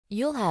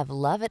You'll have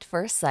love at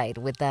first sight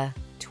with the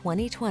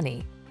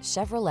 2020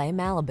 Chevrolet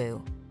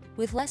Malibu.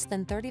 With less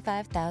than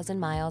 35,000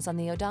 miles on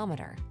the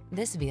odometer,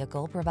 this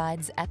vehicle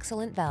provides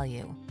excellent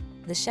value.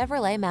 The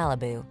Chevrolet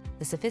Malibu,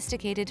 the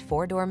sophisticated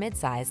four-door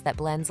midsize that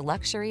blends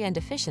luxury and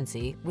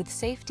efficiency with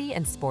safety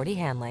and sporty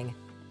handling.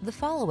 The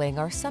following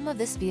are some of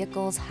this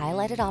vehicle's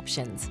highlighted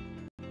options: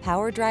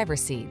 power driver's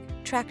seat,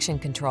 traction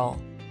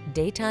control,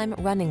 daytime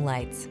running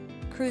lights,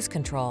 cruise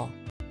control,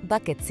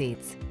 bucket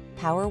seats,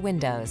 power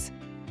windows,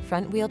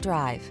 front-wheel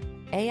drive,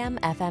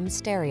 AM/FM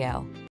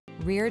stereo,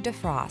 rear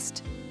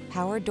defrost,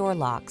 power door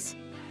locks.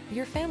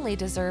 Your family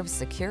deserves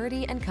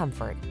security and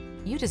comfort.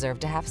 You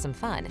deserve to have some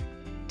fun.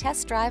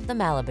 Test drive the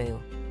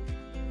Malibu.